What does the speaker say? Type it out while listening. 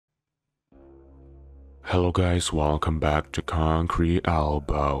Hello guys, welcome back to Concrete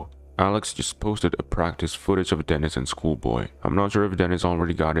Elbow. Alex just posted a practice footage of Dennis and Schoolboy. I'm not sure if Dennis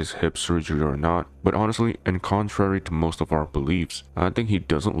already got his hip surgery or not, but honestly, and contrary to most of our beliefs, I think he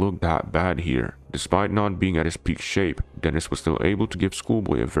doesn't look that bad here. Despite not being at his peak shape, Dennis was still able to give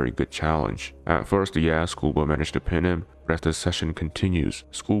Schoolboy a very good challenge. At first, yeah, Schoolboy managed to pin him, but as the session continues,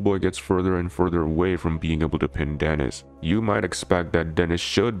 Schoolboy gets further and further away from being able to pin Dennis. You might expect that Dennis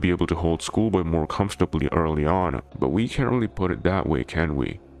should be able to hold Schoolboy more comfortably early on, but we can't really put it that way, can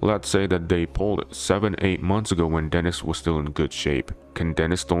we? Let's say that they pulled 7-8 months ago when Dennis was still in good shape. Can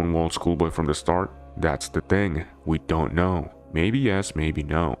Dennis stonewall Schoolboy from the start? That's the thing. We don't know. Maybe yes, maybe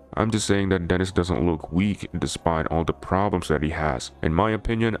no. I'm just saying that Dennis doesn't look weak despite all the problems that he has. In my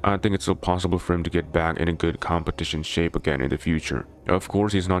opinion, I think it's still possible for him to get back in a good competition shape again in the future. Of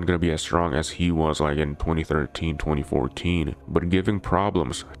course, he's not going to be as strong as he was like in 2013, 2014, but giving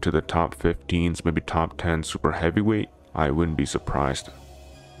problems to the top 15s, maybe top 10 super heavyweight, I wouldn't be surprised.